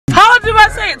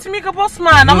say it? Timeka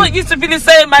Bossman. I'm not used to really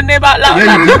saying my name out loud.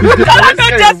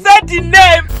 I just said the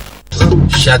name.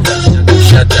 Shut up.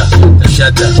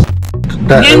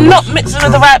 You're not mixing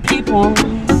with the right people.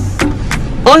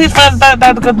 All his friends don't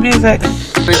know the good music.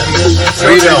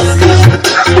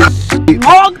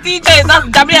 Wrong DJ, that's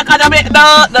Jamaica.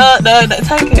 No.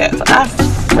 Take it to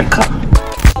Africa.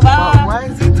 Why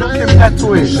is he talking that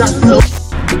way?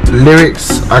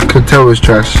 Lyrics, I could tell was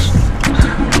trash.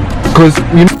 Because,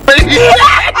 you know.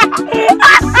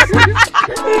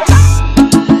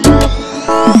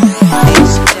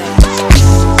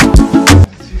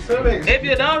 If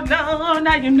you don't know,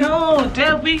 now you know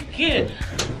that we here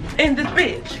in this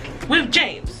bitch with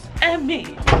James and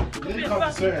me.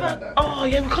 Oh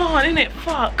yeah, we can't, innit?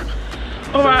 Fuck.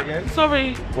 Alright,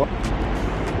 sorry. What?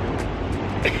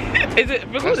 Is it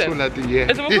recording? That's what I do,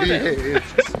 yeah. Is it recording?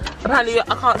 Apparently I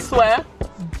can't swear.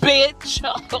 Bitch.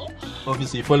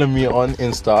 Obviously follow me on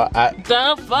Insta at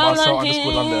Don't follow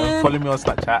Marcel_London. Follow me on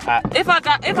Snapchat at If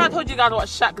I told you guys what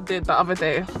Shaq did the other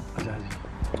day,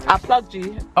 I plugged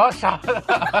you. Oh, Shaq.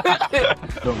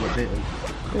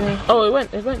 Yeah. Oh, it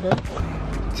went good.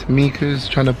 Timeka's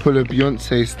trying to pull a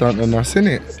Beyonce stunt on us,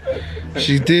 innit?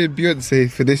 She did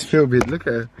Beyonce for this film. Look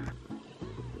at her.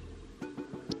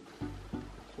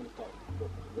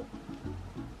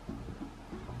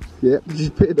 Yep, she's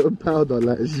putting it on powder,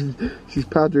 like she's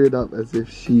powdering up as if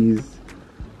she's.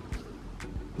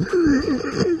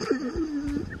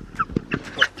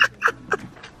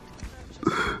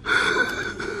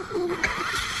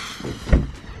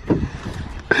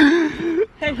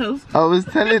 I was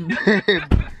telling them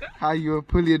how you were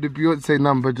pulling the Beyonce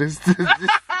number just to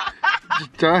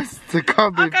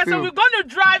come and Okay, film. so we're gonna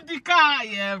drive the car,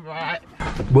 yeah, right.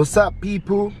 What's up,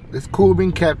 people? It's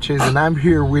Corbin Captures, and I'm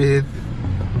here with.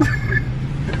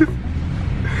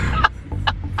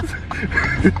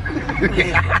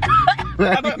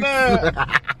 I don't know.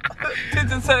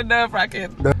 This is so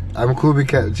nerve-wracking. I'm Corbin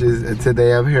Captures, and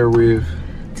today I'm here with.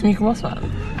 Timeka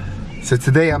Bossman. So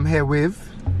today I'm here with.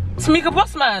 Timeka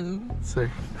Bossman.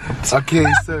 Sorry. Okay,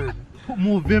 so. Put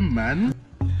more vim, man.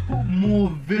 Put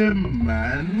more vim,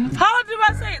 man. How do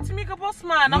I say it? Timeka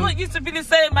Bossman. I'm not used to really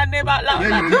saying my name out loud.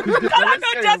 Yeah,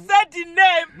 I just said the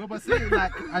name. No, but say it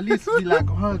like, at least be like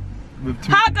her.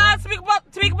 Hi guys,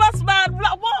 Timeka Bossman.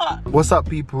 What? What's up,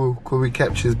 people? Corbin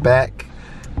Captures back.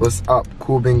 What's up,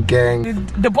 Corbin gang?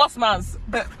 The Bossmans.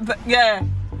 Yeah.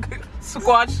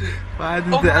 Squad shit. Why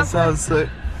did that sound so?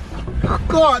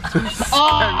 God! Let's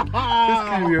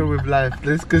carry on with life.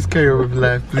 Let's just carry on with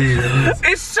life, please.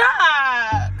 It's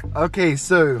Shaq! Okay,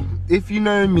 so if you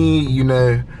know me, you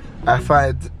know I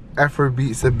find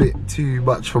Afrobeats a bit too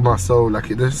much for my soul.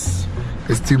 Like it's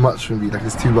too much for me. Like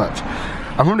it's too much.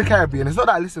 I'm from the Caribbean. It's not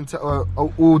that I listen to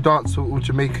all dance or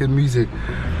Jamaican music.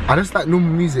 I just like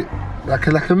normal music, like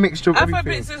a mixture of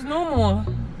everything. Afrobeats is normal.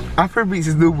 Afrobeats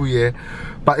is normal, yeah,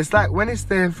 but it's like when it's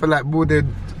there for like more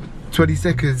than 20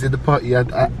 seconds in the party, I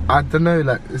don't know,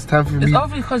 like it's time for me. It's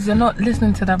obviously because you're not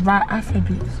listening to the right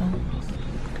Afrobeat song.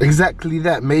 Exactly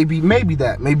that, maybe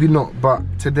that, maybe not. But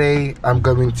today I'm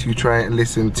going to try and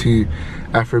listen to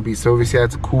Afrobeat. So obviously I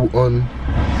had to call on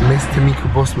Miss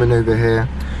Timeka Bossman over here,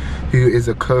 who is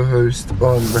a co-host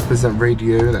on Represent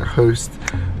Radio that hosts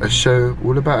a show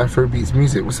all about Afrobeats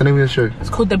music. What's the name of the show? It's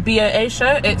called the BOA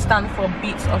show. It stands for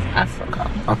Beats of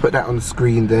Africa. I'll put that on the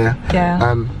screen there.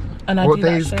 Yeah. And what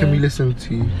days can we listen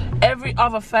to? Every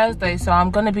other Thursday, so I'm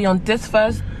gonna be on this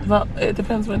Thursday. Well, it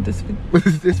depends when this.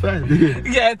 This Thursday.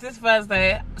 Yeah, this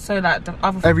Thursday. So like the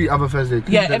other. Every other Thursday.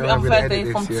 Yeah, every other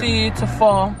Thursday from 2 to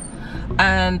 4,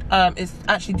 and it's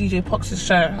actually DJ POCKS'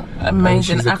 show.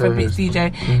 Amazing Afrobeats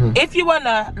DJ. If you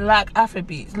wanna like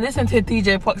Afrobeats, listen to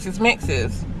DJ POCKS'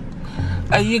 mixes.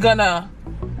 Are you gonna?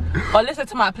 Or listen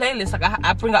to my playlist. Like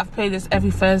I bring up playlists every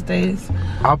Thursdays.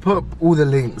 I'll put all the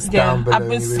links down below. I've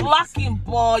been slacking,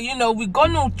 boy. You know, we're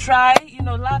gonna try. You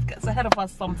know, life gets ahead of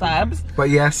us sometimes. But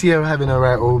yeah, I see her having a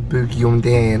right old boogie on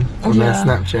Dan on her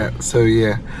Snapchat. So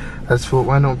yeah, I just thought,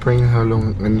 why not bring her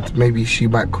along and maybe she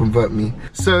might convert me.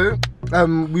 So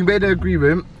we made an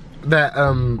agreement that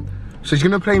so she's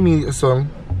gonna play me a song.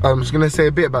 She's gonna say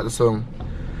a bit about the song.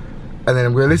 And then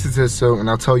I'm gonna listen to the song and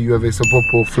I'll tell you whether it's a bop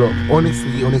or flop.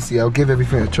 Honestly, I'll give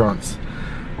everything a chance.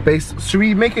 Should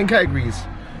we make it in categories?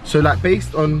 So like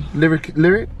based on lyrics,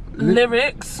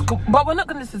 but we're not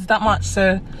gonna listen to that much.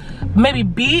 So maybe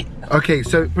beat. Okay,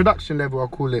 so production level, I'll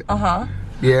call it.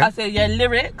 Yeah. I say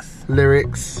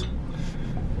lyrics.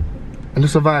 And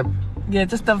just a vibe. Yeah,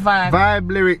 just a vibe.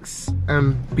 Vibe, lyrics,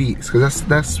 and beats, because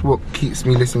that's what keeps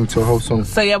me listening to a whole song.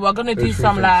 So yeah, we're gonna do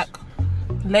some like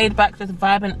laid back, just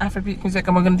vibe and Afrobeat music,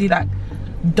 and we're gonna do like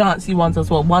dancey ones as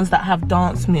well, ones that have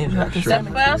dance moves. Like the Sure.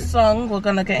 first song we're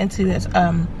gonna get into is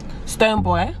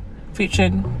Stoneboy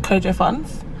featuring Kojo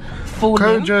Funds.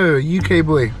 Kojo, UK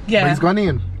boy. Yeah. But he's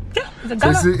Ghanaian. Yeah, he's a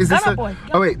Ghana, So is this Ghana a, boy.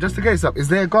 oh wait, just to get this up, is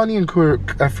there a Ghanaian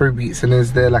Afrobeats and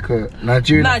is there like a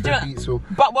Nigerian Afrobeats? Or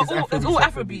but it's all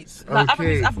Afrobeats. Like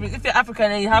okay. Afrobeats. If you're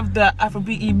African and you have the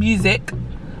Afrobeat music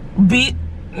beat,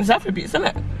 it's Afrobeats, isn't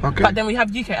it? Okay. But then we have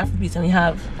UK Afrobeats and we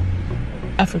have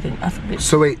African Afrobeats.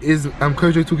 So wait, is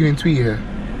Kojo talking in Tweet here?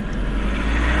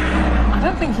 I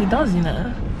don't think he does, you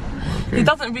know. Okay. He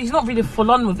doesn't. He's not really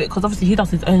full on with it because obviously he does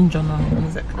his own genre of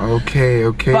music. Okay,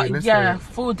 okay. But yeah,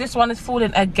 this one is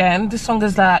Falling Again. This song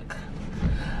is like,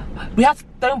 we had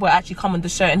Stoneboy actually come on the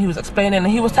show and he was explaining and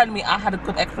he was telling me I had a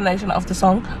good explanation of the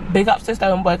song. Big ups to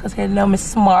Stoneboy because his name is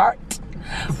smart.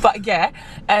 But yeah,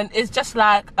 and it's just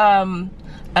like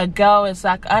a girl is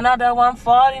like another one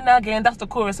falling again. That's the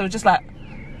chorus. So it's just like,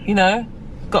 you know,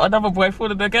 got another boy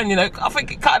falling again. You know, I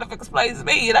think it kind of explains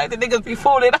me. You know, the niggas be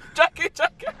falling. I'm joking.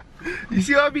 You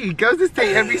see what I mean? Girls just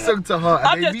take every song to heart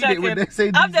and they mean it when they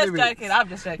say these lyrics. I'm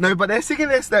just joking. No, but they're singing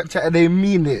their Snapchat and they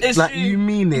mean it. It's like true. you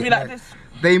mean it. Like this.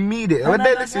 They mean it. When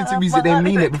they're listening to music, they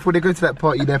mean it. Before they go to that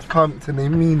party, they're pumped and they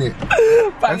mean it.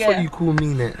 That's yeah. what you call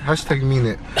mean it. Hashtag mean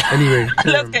it. Anyway.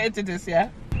 Let's get into this,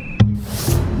 yeah?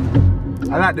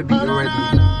 I like the beat already.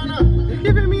 You're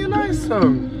giving me a nice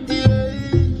song.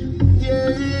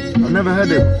 I've never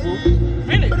heard it before.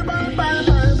 Really?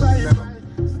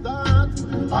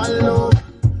 Why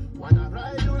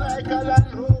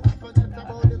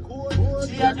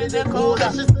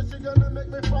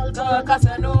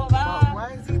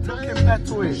is he talking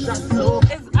patois?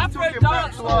 It's Afro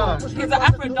dance. He's an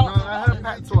Afro dance. No, I heard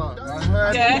patois.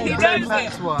 Yeah, he knows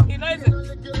patois. it. He knows it.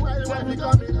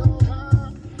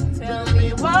 Tell me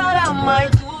what am I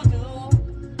to do?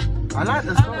 I like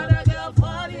the song. Another girl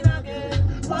falling again.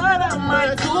 What am I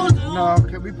to do? No,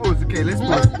 can we pause? Okay, let's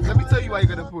pause. Let me tell you why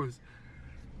you're gonna pause.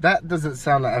 That doesn't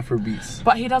sound like Afrobeats.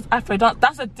 But he does Afro dance.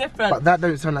 That's a different. But that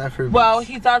don't sound like Afrobeats. Well,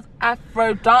 he does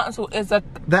Afro dance, or is a.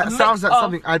 That sounds like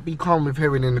something I'd be calm with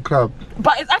hearing in the club.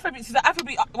 But it's Afrobeats. He's an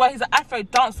Afrobeat. Well, he's an Afro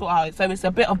dancehall artist, so it's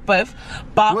a bit of both.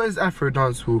 But what is Afro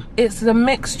dancehall? it's a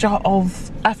mixture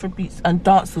of Afrobeats and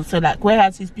dancehall. So like,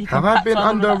 whereas he's speaking. Have I been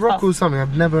under a rock or something?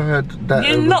 I've never heard that.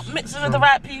 You're not mixing with the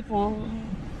right people.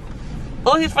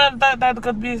 All his friends don't know the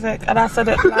good music, and I said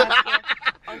it like.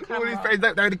 All these friends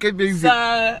don't know the good music.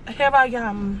 So here I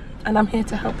am, and I'm here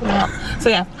to help him out. So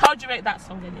yeah, how do you rate that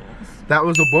song, anyways? That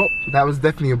was a bop. That was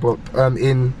definitely a bop.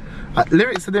 In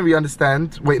lyrics, I didn't really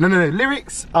understand. Wait, no.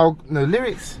 Lyrics.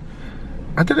 Lyrics.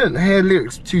 I didn't hear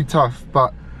lyrics too tough,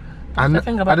 but the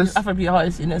thing about these Afrobeat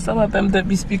artists, you know, some of them don't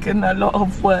be speaking a lot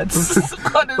of words.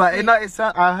 But I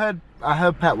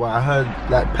heard patois. I heard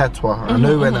like patois. I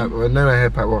know I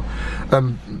heard patois.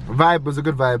 Vibe was a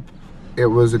good vibe. It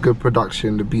was a good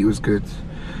production. The beat was good,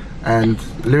 and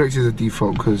lyrics is a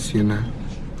default because you know.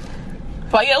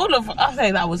 But yeah, I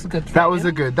say that was a good. That was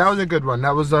a good one.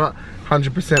 That was 100%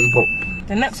 bop.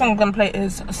 The next song I'm gonna play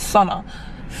is Sonna,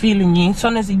 Feeling You.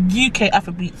 Sonna's a UK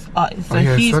Afrobeats artist. So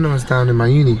Sonna was down in my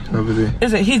uni over there.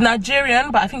 Is it? He's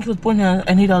Nigerian, but I think he was born here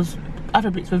and he does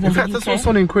Afrobeats within In fact, the UK. that's what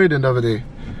Sonny and Quaid did the other day.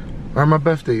 On my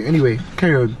birthday. Anyway,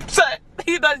 carry on. So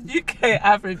he does UK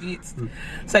Afrobeats.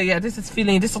 So yeah, this is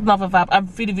Feeling You. This is another vibe I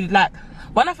really like.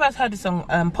 When I first heard the song,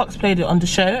 POCKS played it on the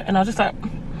show and I was just like,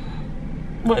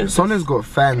 what is Sonna's got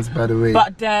fans, by the way.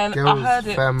 But then Girls, I heard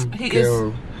it. He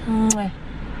girl. is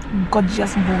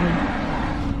gorgeous boy.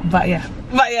 But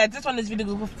yeah, this one is really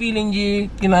good for Feeling You.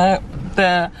 You know,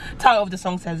 the title of the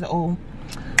song says it all.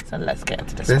 So let's get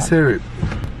into this. Let's hear it.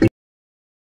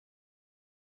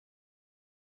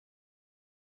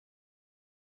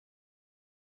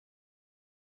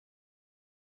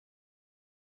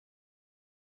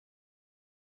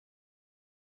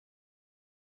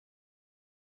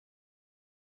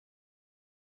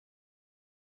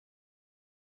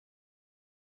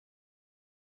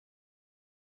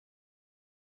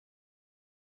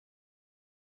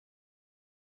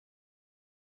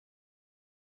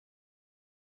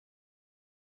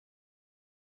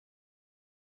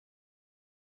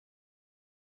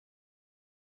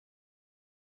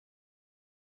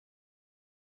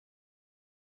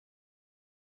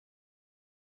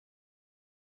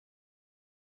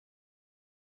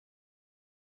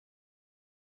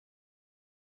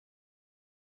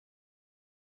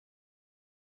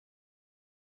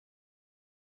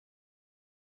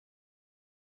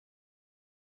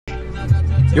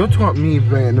 You're taught me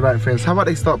playing the right friends. How about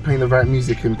they start playing the right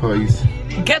music in parties?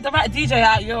 Get the right DJ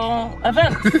at your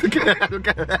event.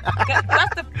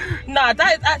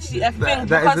 That is actually a thing.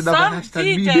 That because is another some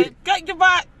hashtag DJs, get your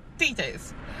right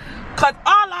DJs. Cause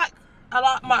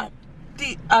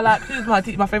who's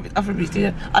my favorite Afrobeats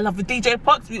DJ? I love the DJ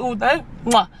POCKS, we all know.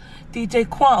 Mwah. DJ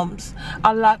Qualms.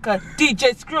 I like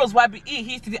DJ Skrills, YBE.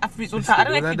 He used to do Afrobeats all the time. I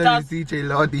don't know if he does. DJ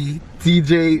Lodi,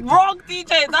 DJ. Wrong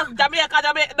DJ. That's Jamaica.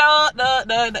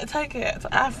 No. Take it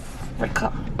to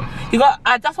Africa. You got.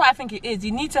 That's what I think it is.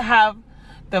 You need to have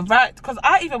the right. Because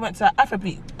I even went to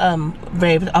Afrobeat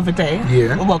rave the other day.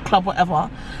 Yeah. Well, club, whatever.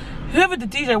 Whoever the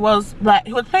DJ was, like,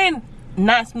 he was playing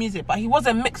nice music, but he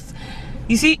wasn't mixed.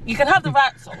 You see, you can have the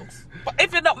right songs, but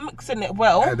if you're not mixing it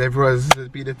well, and everyone's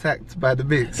being attacked by the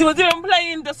mix. He was even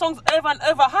playing the songs over and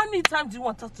over. How many times do you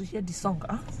want us to hear this song?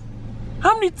 Huh?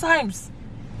 How many times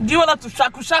do you want us to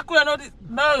shaku and all this?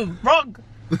 No, wrong.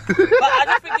 But I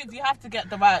just think you have to get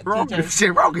the right DJs.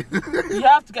 Shit, wrong. You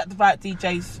have to get the right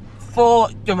DJs for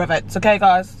your events, okay,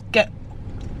 guys?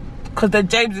 Because then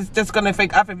James is just gonna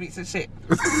think Afrobeats and shit.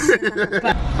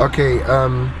 Okay,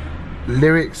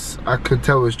 lyrics I could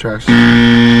tell was trash.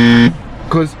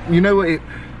 Because you know what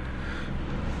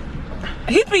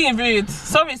he's being rude.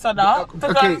 Sorry, Sada.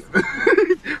 Okay.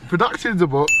 Production's a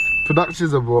bop.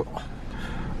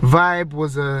 Vibe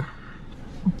was a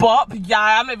bop.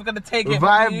 Yeah, I'm not even gonna take it.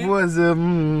 Vibe was a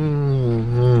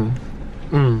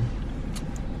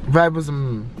Vibe was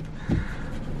a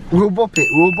We'll bop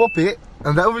it.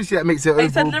 And that obviously that makes it overall.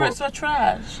 They said lyrics were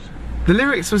trash. The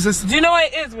lyrics was just... Do you know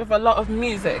what it is with a lot of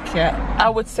music, yeah? I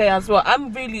would say as well,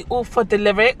 I'm really all for the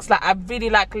lyrics. Like, I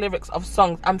really like lyrics of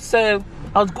songs. I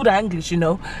was good at English, you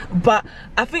know. But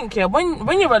I think, yeah,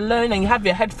 when you're alone and you have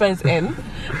your headphones in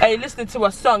and you're listening to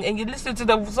a song and you listen to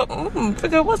the song,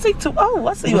 figure, what's he talking about?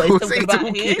 What's he talking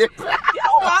about here? Yeah,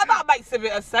 well, that makes a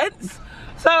bit of sense.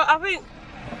 So I think...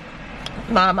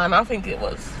 Nah, man, I think it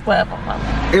was whatever,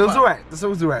 man. It was alright. The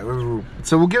song was alright overall.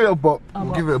 So we'll give it a bop.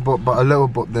 Give it a bop, but a lower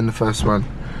bop than the first one.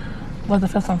 Was the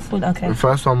first one full? Okay. The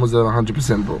first one was a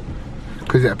 100% bop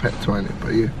because it had pep to it.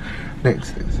 But yeah,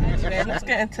 next. Let's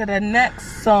get into the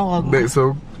next song. Next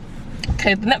song.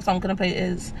 Okay, the next song I'm gonna play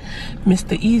is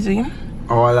Mr. Easy.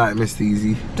 Oh, I like Mr.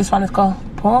 Easy. This one is called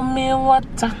Pour Me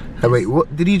Water. Hey, wait,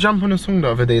 what did he jump on a song the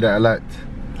other day that I liked?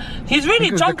 He's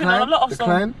really jumping on a lot of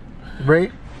songs.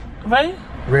 Ray.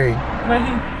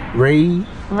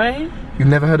 You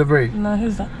never heard of Ray? No,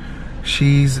 who's that?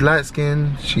 She's light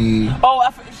skinned. She's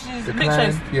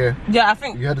mixed. Yeah, I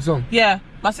think you heard the song. Yeah,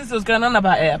 my sister was going on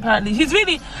about it. Apparently, he's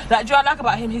really like. Do I like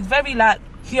about him? He's very like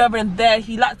here and there.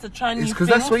 He likes to try new things. Because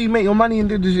that's where you make your money in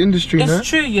the industry. It's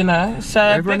true, you know. So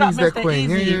everyone needs their coin.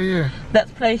 Yeah.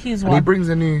 Let's play his one. And he brings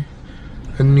a new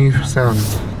sound.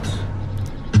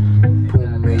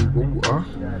 Pour me water.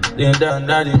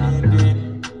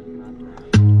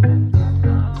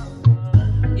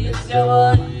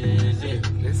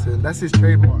 Listen, that's his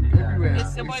trademark everywhere.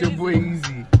 It's your boy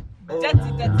Easy. Dirty.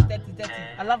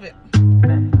 I love it.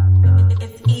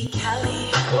 It's E.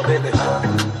 Kelly. Oh baby,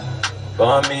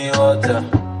 pour me water,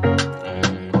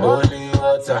 holy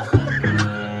water.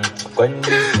 When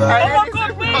this fire, oh my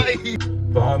God, wait.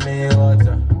 Pour me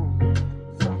water,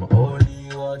 some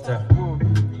holy water.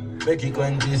 Make it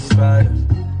quench this fire.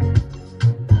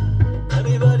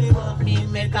 Everybody want me,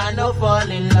 make I no fall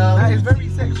in love. That is very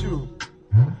sexual.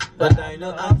 But I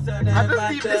know after that, I just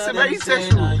think this is very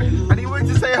sexual. And he wanted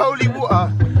to say holy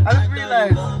water. I just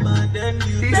realised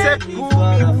he said pour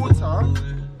me water.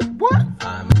 What?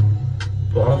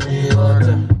 Pour me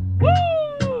water.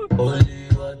 Woo! Holy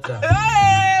water.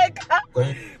 Hey!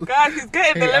 Guys, he's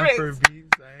getting the lyrics. Afrobeats,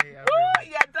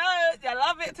 You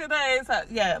love it today. So,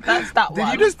 yeah, that's that one.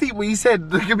 Did you just deep what he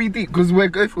said? Look at me deep, because we're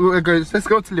going. Let's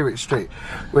go to lyrics straight.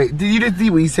 Wait, did you just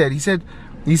deep what he said?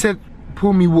 He said,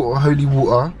 pour me water, holy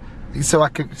water, so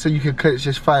you can quench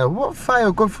this fire. What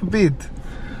fire? God forbid.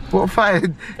 What fire?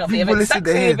 People listen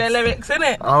to heads. Lyrics,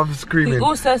 innit? I'm screaming. He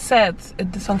also said in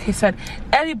the song, he said,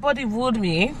 "Everybody wooed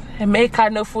me and make I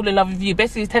no fall in love with you."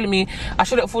 Basically, he's telling me I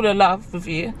shouldn't fall in love with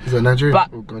you. Is that Nigerian?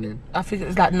 But or Ghanaian? I think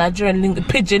it's like Nigerian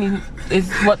pidgin is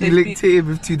what they He linked speak. it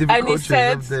with two different cultures.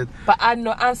 And he said, but I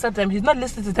no answer them. He's not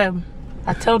listening to them.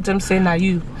 I told them, say now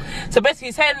you. So basically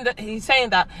he's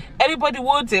saying that everybody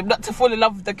wooed him not to fall in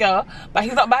love with the girl, but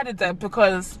he's not mad at them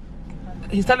because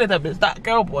he's telling them it's that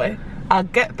girl boy. I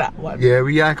get that one. Yeah,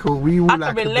 we all I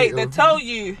can relate. They tell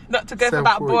you not to go for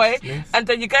that boy, and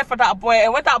then you go for that boy,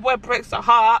 and when that boy breaks your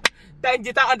heart, then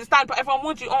you don't understand. But everyone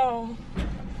wants you. Oh.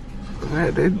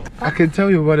 Right, then. I can tell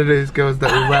you're one of those girls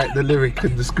that will write the lyric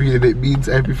on the screen and it means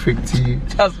everything to you.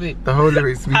 Trust me. The whole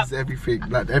lyrics means everything.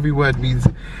 Like every word means.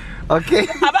 Okay.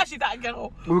 I'm actually that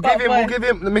girl. We'll give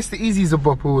him Mr. Easy's a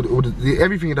bop.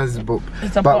 Everything he does is a bop.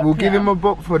 But we'll give him a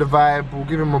bop for the vibe. We'll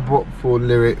give him a bop for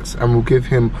lyrics, and we'll give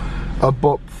him a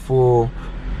bop for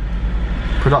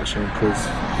production, because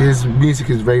his music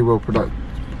is very well produced.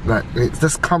 Like, it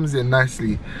just comes in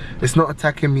nicely. It's not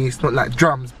attacking me. It's not like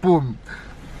drums, boom.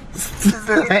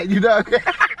 You know.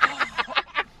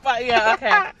 But yeah,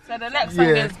 okay. So the next song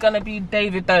is gonna be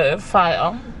Davido,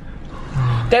 Fire.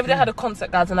 Davido had a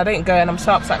concert, guys, and I didn't go, and I'm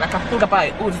so upset. Like, I think about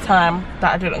it all the time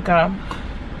that I didn't go.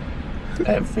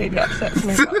 It really upsets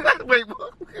me. Wait,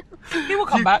 what? He will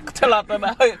come back to London,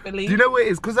 I hopefully. Do you know what it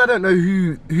is? Because I don't know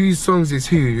whose songs is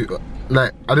who.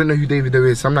 Like, I don't know who Davido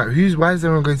is. So I'm like, why is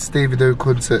everyone going to Davido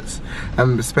concerts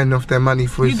and spending off their money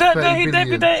for his 30 billion? You don't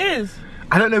know who Davido is?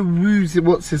 I don't know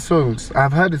what's his songs.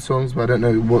 I've heard his songs, but I don't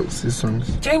know what's his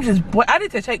songs. James is boy. I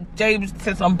need to take James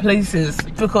to some places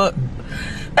because.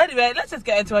 Anyway, let's just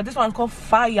get into it. This one's called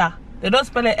Fire. They don't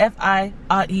spell it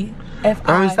F-I-R-E.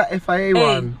 F-I. Oh, it's that FIA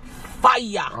one.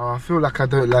 Fire. Oh, I feel like I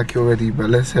don't like it already, but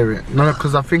let's hear it. No,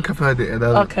 because I think I've heard it.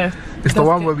 Okay. It's the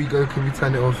one where we go. Can we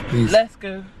turn it off, please? Let's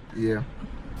go. Yeah.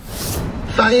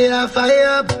 Fire,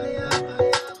 fire.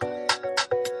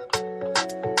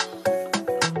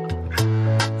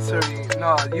 Sorry,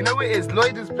 no, you know what it is?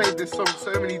 Lloyd has played this song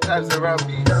so many times around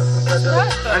me.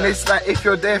 And it's like, if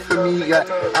you're there for me, yeah,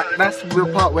 that's the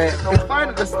part where it's fine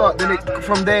at the start, then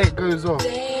from there it goes off.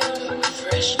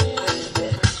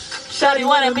 Shawty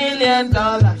want $1 million.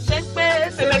 Shake me,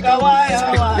 to make a wire.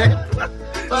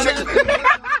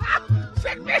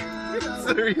 Shake me.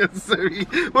 I'm sorry.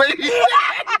 Wait. She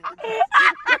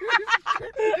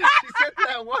said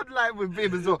that one line with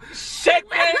him as well. Shake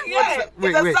me, yeah.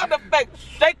 Wait, it's a sound effect.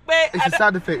 Shake me. It's a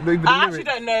sound effect, not even I actually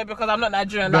don't know because I'm not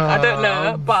Nigerian. Like, I don't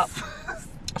know, but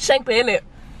shake me, innit?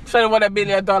 Shawty want $1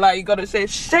 million. You gotta say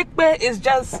shake me is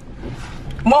just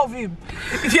more of him.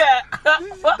 Yeah.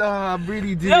 No, I'm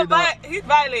really doing that. He's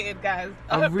violated, guys.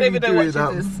 I hope really Davido watches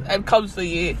this and comes for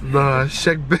you. Nah,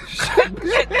 shake me. Shake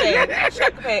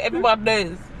me. Everyone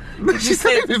knows. She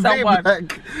said it someone.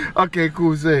 Back. Okay,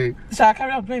 cool, say. Shall I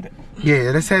carry on playing it?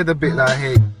 Yeah, let's hear the bit that I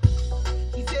hate.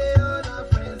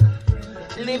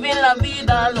 Living la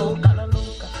vida loca.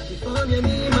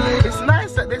 It's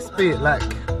nice at this bit, like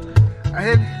I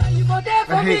hate it.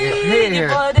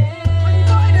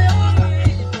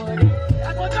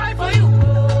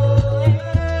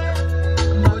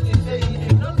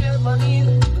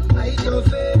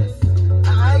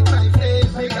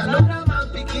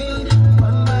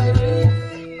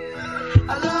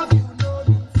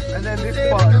 And then this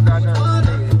part, I know.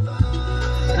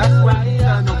 That's why you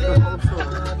turn off the whole song.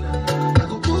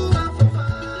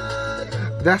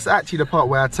 That's actually the part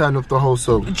where I turn off the whole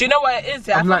song. Do you know what it is?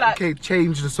 Yeah? I'm like, okay,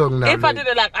 change the song now. If I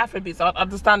didn't like Afrobeats, I'd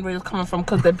understand where it's coming from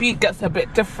because the beat gets a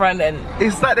bit different and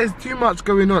it's like there's too much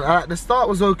going on. Like, the start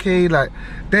was okay, like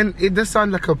then it just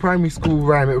sounded like a primary school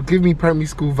rhyme. It would give me primary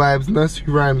school vibes,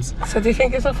 nursery rhymes. So do you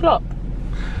think it's a flop?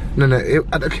 No,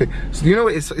 okay. So you know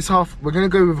what? It's half. We're gonna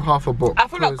go with half a bop. I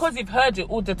feel like because you've heard it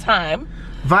all the time.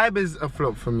 Vibe is a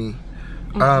flop for me.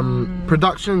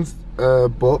 Production's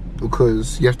bop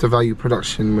because you have to value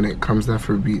production when it comes to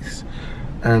Afrobeats,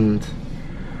 and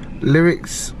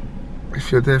lyrics.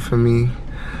 If you're there for me,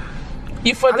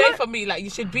 there for me. Like you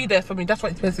should be there for me. That's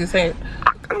what it's basically saying.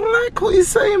 I like what he's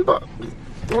saying, but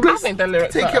I think the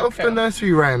lyrics take it off the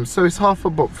nursery rhymes, so it's half a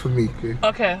bop for me.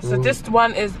 Okay, so this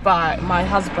one is by my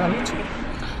husband,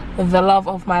 the love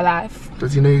of my life.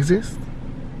 Does he know you exist?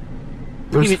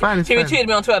 It's fine. He retweeted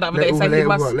me on Twitter the other day, so he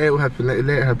must. Let it happen. Let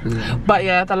it happen. Yeah. But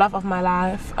yeah, the love of my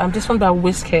life. This one by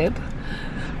Wizkid.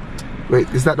 Wait,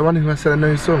 is that the one who I said I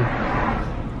know his song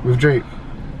with Drake?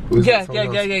 Yeah.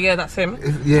 That's him.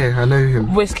 Yeah, I know him.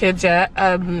 Wizkid, yeah.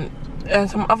 And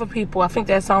some other people. I think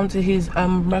they're signed to his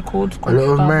record. A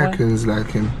lot of Americans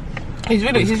like him. He's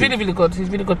really good. He's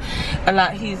really good, and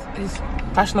like he's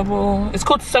fashionable. It's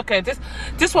called Soko.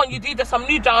 This one you do. There's some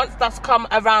new dance that's come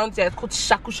around. Yeah, it's called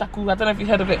Shaku Shaku. I don't know if you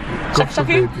heard of it. God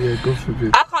forbid. Yeah, God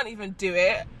forbid. I can't even do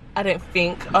it. I don't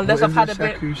think unless I've had a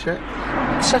bit.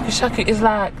 Shaku Shaku is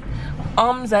like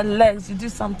arms and legs. You do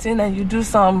something and you do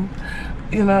some.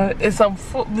 You know, it's some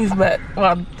foot movement.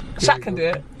 Well, Shaq can do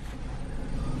it.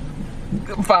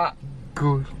 But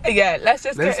cool. Yeah, let's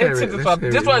get into this one.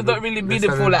 This one's not really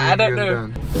meaningful. Like I don't know.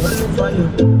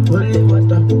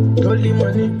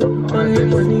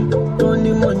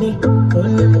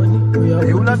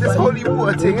 You love this holy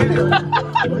water thing,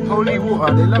 innit? Holy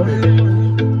water, they love it.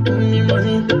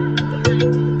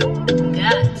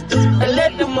 I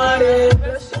let the money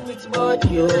bless you with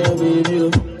money, oh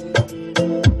baby.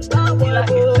 Stop like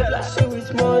it, bless you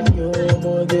with money, oh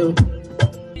model.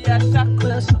 Yeah, Shaq.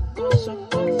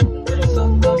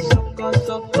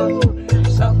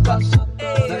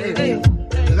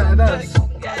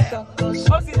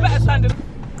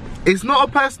 It's not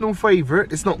a personal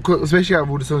favourite. It's not good, especially out of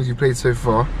all the songs you played so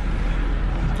far.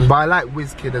 But I like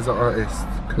Wizkid as an artist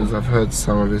because I've heard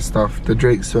some of his stuff. The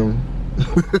Drake song.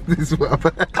 This is what I've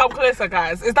heard. Come closer,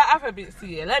 guys. Is that Afrobeats to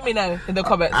you? Let me know in the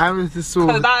comments. I was just saw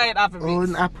that ain't Afrobeats.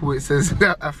 On Apple it says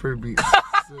Afrobeats.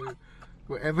 So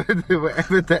whatever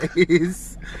that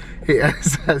is, it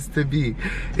has to be.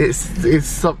 It's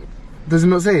some. Does it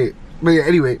not say it? But yeah,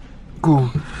 anyway, cool.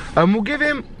 We'll give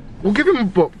him a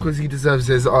bop because he deserves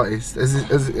it as an artist, as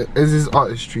his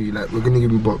artistry. Like, we're gonna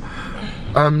give him a bop.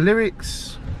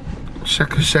 Lyrics,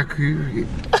 shaku.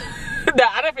 No,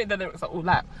 I don't think the lyrics are all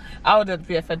that. I wouldn't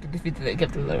be offended if you didn't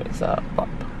give the lyrics a bop.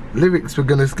 Lyrics, we're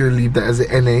gonna leave that as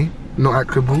an NA, not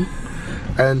applicable.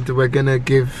 And we're gonna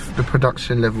give the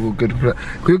production level good.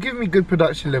 You'll give me good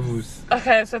production levels.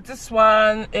 Okay, so this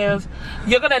one is,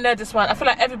 you're gonna know this one. I feel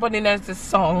like everybody knows this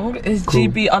song. It's cool.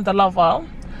 GB Under Lover.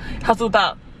 It has all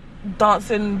that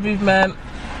dancing movement.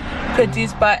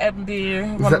 Produced by MB.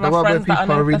 Is that the one where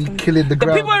people are really killing the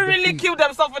ground? The people really kill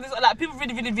themselves for this. Like, people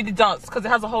really dance because it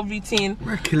has a whole routine.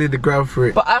 We're killing the ground for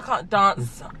it. But I can't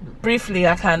dance. Briefly,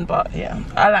 I can, but yeah,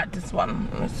 I like this one.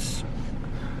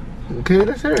 Okay,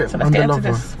 let's hear it. So let's get into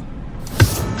this.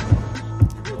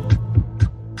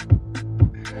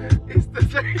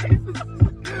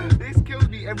 This kills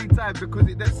me every time because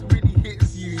it just really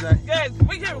hits you. Like, yes,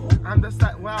 we hear it. I'm just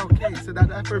like, wow, okay, so that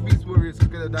Afrobeats warriors are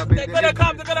gonna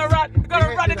come, they're gonna run,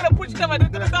 they're gonna push them, and they're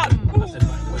gonna dance.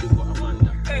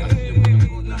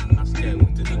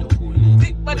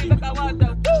 Big body like I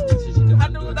wonder. I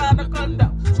know that I conda.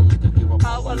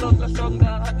 Power longer,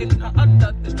 stronger, in the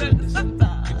under, the strength center.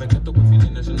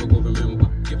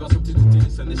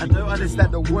 I don't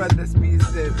understand the word that's being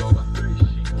said.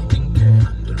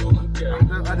 I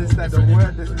don't understand the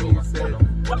word that's being said.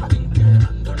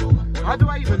 How do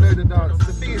I even know the dance?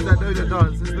 The thing is, I know the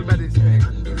dance. It's the baddest thing.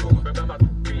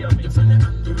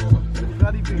 The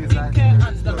bloody thing is like,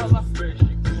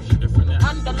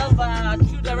 under lover,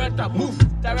 true director, move.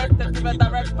 Director,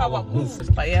 direct power,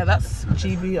 move. But yeah, that's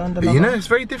GB Under Lover. You know, it's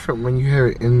very different when you hear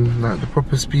it in like the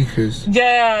proper speakers.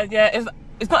 Yeah,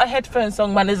 it's not a headphone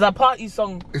song, man. It's a party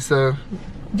song. It's a...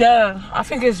 Yeah, I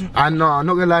think it's... I know, I'm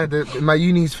not gonna lie, my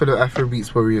uni's for the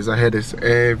Afrobeats warriors. I hear this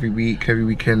every week, every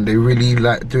weekend. They really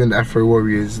like doing the Afro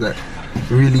warriors that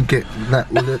really get that.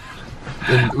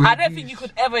 I don't think you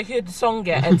could ever hear the song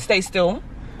yet and stay still.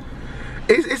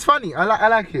 It's funny. I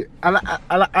like it.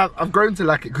 I've grown to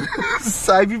like it.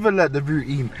 So I've even learned the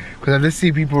routine because I just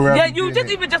see people around. Yeah, you just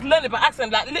even just learn it by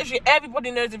accident. Like, literally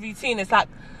everybody knows the routine. It's like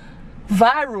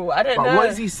viral. I don't know. But what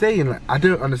is he saying? Like, I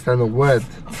don't understand the word.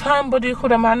 Somebody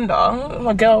called Amanda.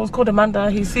 My girl was called Amanda.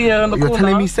 He see her in the corner. You're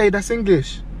telling me say that's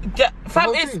English? Yeah,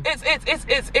 fam, it's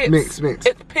mix.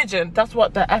 It's pidgin. That's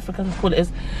what the Africans call it.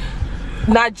 Is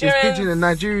Nigerian. It's pidgin, a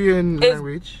Nigerian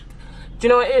language. Do you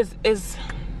know what it is? Is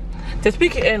they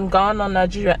speak it in Ghana,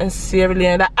 Nigeria, and Sierra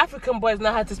Leone. Like, African boys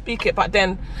know how to speak it, but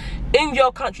then in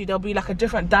your country there'll be like a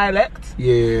different dialect.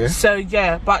 Yeah. So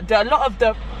yeah, but a lot of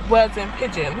the words in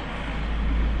pidgin,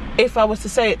 if I was to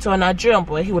say it to a Nigerian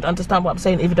boy, he would understand what I'm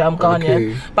saying, even though I'm Ghanaian.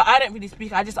 Okay. But I don't really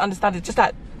speak. I just understand it. Just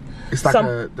like it's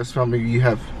like that's something you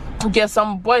have. Yeah,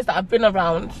 some boys that I've been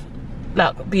around,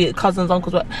 like be it cousins,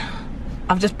 uncles, what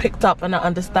I've just picked up and I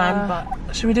understand. But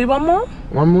should we do one more?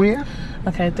 One more, yeah.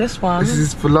 Okay, this one. This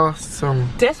is for last song.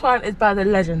 This one is by the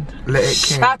legend. Let It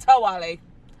King. Shatta Wale.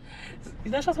 You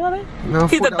know Shatta Wale? No,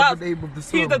 he's the name of the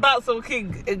song. He's the dancehall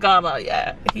king in Ghana.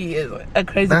 Yeah, he is a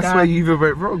crazy guy. That's why you even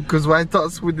went wrong, because why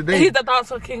dance with the name? He's the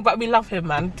dancehall king, but we love him,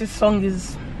 man. This song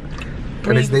is.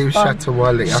 And his name is Shatta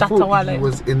Wale. I thought he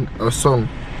was in a song.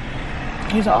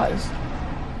 He's an artist.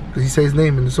 Does he say his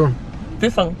name in the song?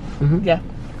 This song? Yeah.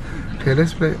 Okay,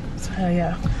 let's play it. So,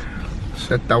 yeah.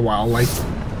 Shatta Wale.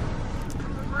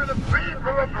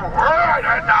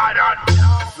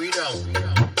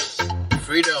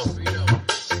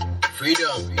 Freedom.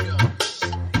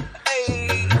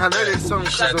 Hey. I know this song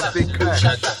because of Big Clash.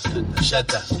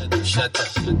 Shatta.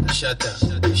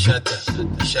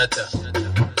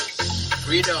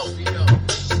 Freedom.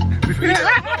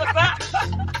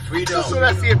 That's what I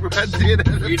see everyone doing.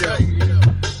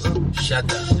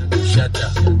 Shatta.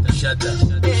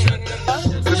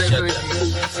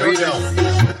 Freedom.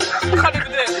 Can't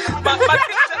even do it.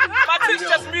 My teeth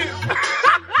just moved.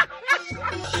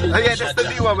 Oh yeah, that's the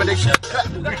new one when they shut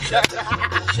Freedom.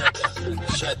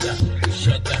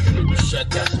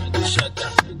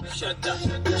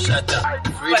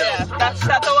 That's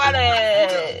Shatta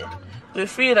Wale. With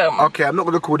Freedom. Okay, I'm not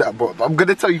gonna call that, but I'm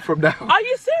gonna tell you from now. Are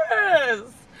you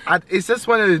serious? It's just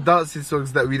one of the dancing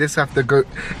songs that we just have to go.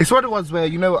 It's one of the ones where,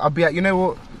 you know, I'll be like, you know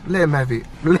what? Let him have it.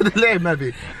 Let him have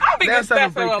it. think it's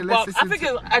definitely, but I think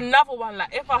it's another one.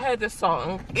 Like if I heard this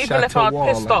song, even if I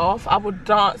was pissed off, I would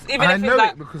dance. Even if it's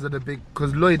like because of the big,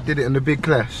 because Lloyd did it in the Big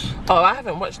Clash. Oh, I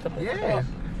haven't watched them. Yeah,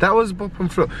 that was bop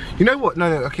and flop. You know what? No,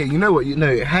 okay. You know what?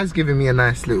 It has given me a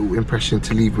nice little impression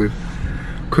to leave with,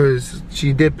 because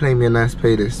she did play me a nice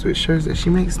playlist, which shows that she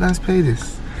makes nice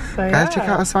playlists. So, guys, check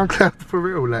out her SoundCloud for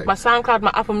real. Like my SoundCloud,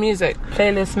 my Apple Music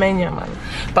playlist mania, man.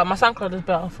 But my SoundCloud is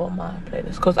better for my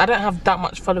playlist because I don't have that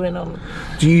much following on.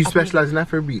 Do you specialize in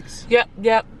Afrobeats? Yep.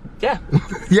 Yep.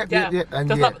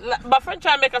 And like, my friend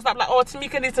tried to make us stop like, oh,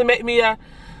 Timeka needs to make me a.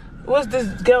 What's this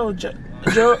girl?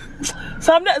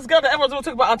 Some next girl that everyone's all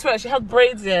talking about on Twitter. She has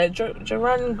braids here.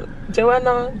 Joanna.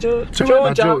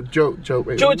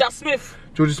 Georgia Smith.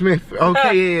 Georgia Smith.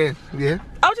 Okay, yeah.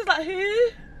 I was just like, who?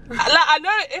 Like I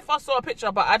know if I saw a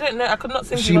picture, but I don't know. I could not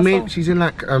sing. She's in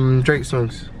like Drake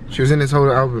songs. She was in his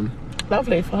whole album.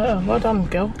 Lovely for her. Well done,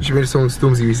 girl. She made a song with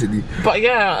Stormzy recently. But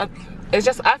yeah, it's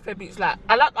just Afrobeats. Like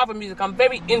I like other music. I'm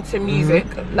very into music.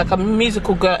 Like a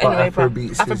musical girl anyway. But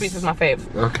Afrobeats is my fave.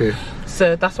 Okay.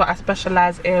 So that's what I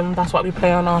specialize in. That's what we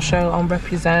play on our show on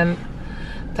Represent.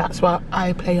 That's what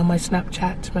I play on my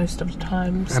Snapchat most of the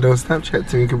times. And on Snapchat,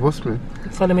 Timeka Bossman.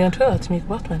 Follow me on Twitter, Timeka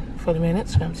Bossman. Follow me on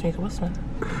Instagram, Timeka Bossman.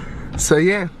 So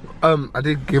yeah, I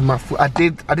did give my I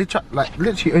did try, like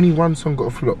literally only one song got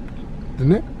a flop,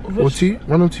 didn't it? Or two?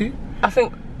 One or two? I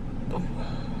think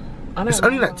it's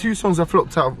only like 2 songs I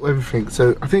flopped out of everything,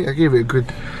 so I think I gave it a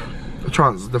good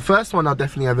chance. The first one I'll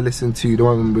definitely ever listen to, the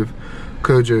one with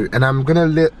Kojo, and I'm gonna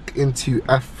look into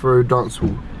Afro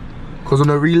dancehall. Because on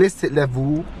a realistic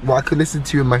level, what I could listen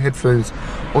to in my headphones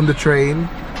on the train,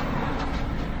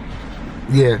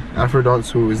 yeah, Afro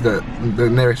dancehall is the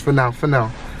nearest for now.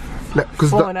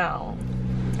 Because now,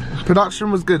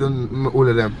 production was good on all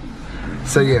of them.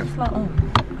 So yeah.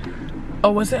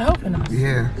 Oh, was it helping us?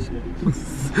 Yeah.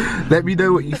 Let me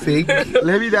know what you think.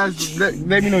 let me know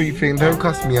what you think. Don't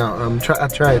cuss me out. I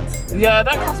tried. Yeah,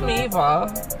 don't cuss me either.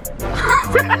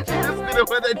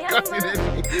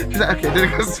 She's like, okay,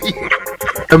 don't cuss me.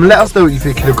 Let us know what you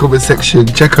think in the comment section.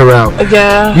 Check her out.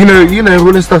 Yeah. You know,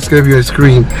 all the stuff's gonna be on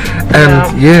screen.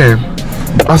 And yeah.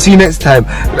 I'll see you next time.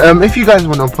 If you guys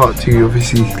want on part 2,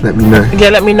 obviously let me know. Yeah,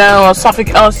 let me know, or something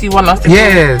else you want us to do.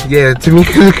 Yeah,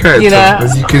 Timeka's a character,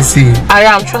 as you can see. I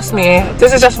am, trust me.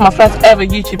 This is just my first ever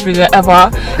YouTube video ever.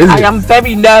 I am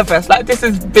very nervous. Like this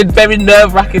has been very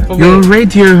nerve-wracking for me. You're a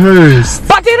radio host.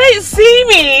 But they don't see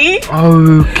me.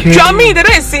 Okay. Do you know what I mean? They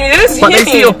don't see me. They just hear me. But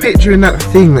they see your picture in that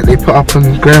thing that they put up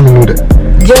on Gram and all that.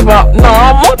 Yeah, but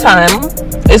no, more time.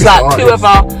 It's like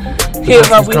whoever we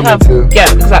have. Yeah,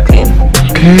 exactly.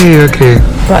 Okay.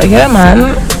 But yeah,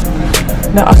 man.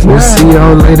 We'll see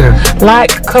y'all later.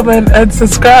 Like, comment, and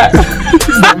subscribe. Is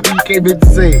that what you came in to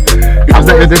say? Was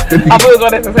that your destiny? I've always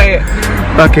wanted to say it.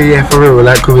 Okay, yeah, for real.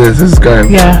 Like, comment, and subscribe.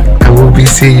 Yeah. And we'll be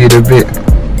seeing you in a bit.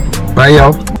 Bye,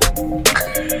 y'all.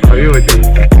 Are you with me?